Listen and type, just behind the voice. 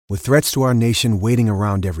With threats to our nation waiting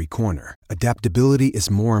around every corner, adaptability is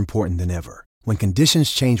more important than ever. When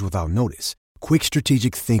conditions change without notice, quick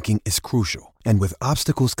strategic thinking is crucial. And with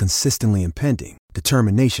obstacles consistently impending,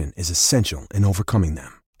 determination is essential in overcoming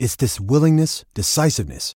them. It's this willingness,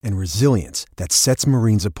 decisiveness, and resilience that sets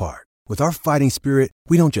Marines apart. With our fighting spirit,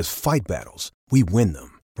 we don't just fight battles, we win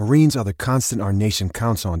them. Marines are the constant our nation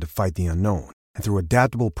counts on to fight the unknown. And through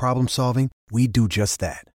adaptable problem solving, we do just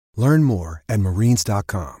that. Learn more at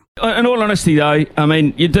marines.com. In all honesty, though, I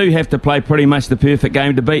mean, you do have to play pretty much the perfect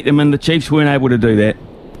game to beat them, and the Chiefs weren't able to do that.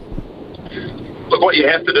 Look, what you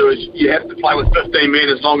have to do is you have to play with 15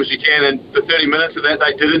 men as long as you can, and for 30 minutes of that,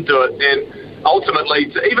 they didn't do it. And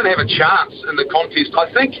ultimately, to even have a chance in the contest,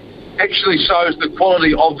 I think actually shows the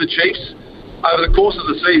quality of the Chiefs. Over the course of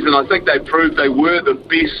the season, I think they proved they were the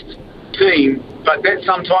best team, but that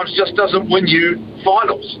sometimes just doesn't win you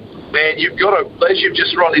finals. And you've got to, as you've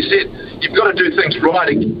just rightly said, you've got to do things right,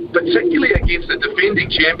 particularly against a defending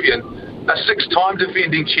champion, a six-time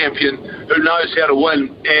defending champion who knows how to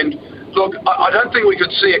win. And look, I don't think we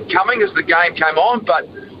could see it coming as the game came on, but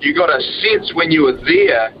you got a sense when you were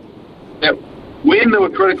there that when there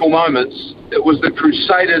were critical moments, it was the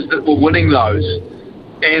Crusaders that were winning those.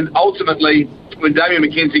 And ultimately, when Damien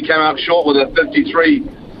McKenzie came up short with a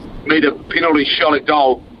 53-metre penalty shot at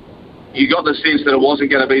goal, you got the sense that it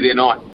wasn't going to be their night.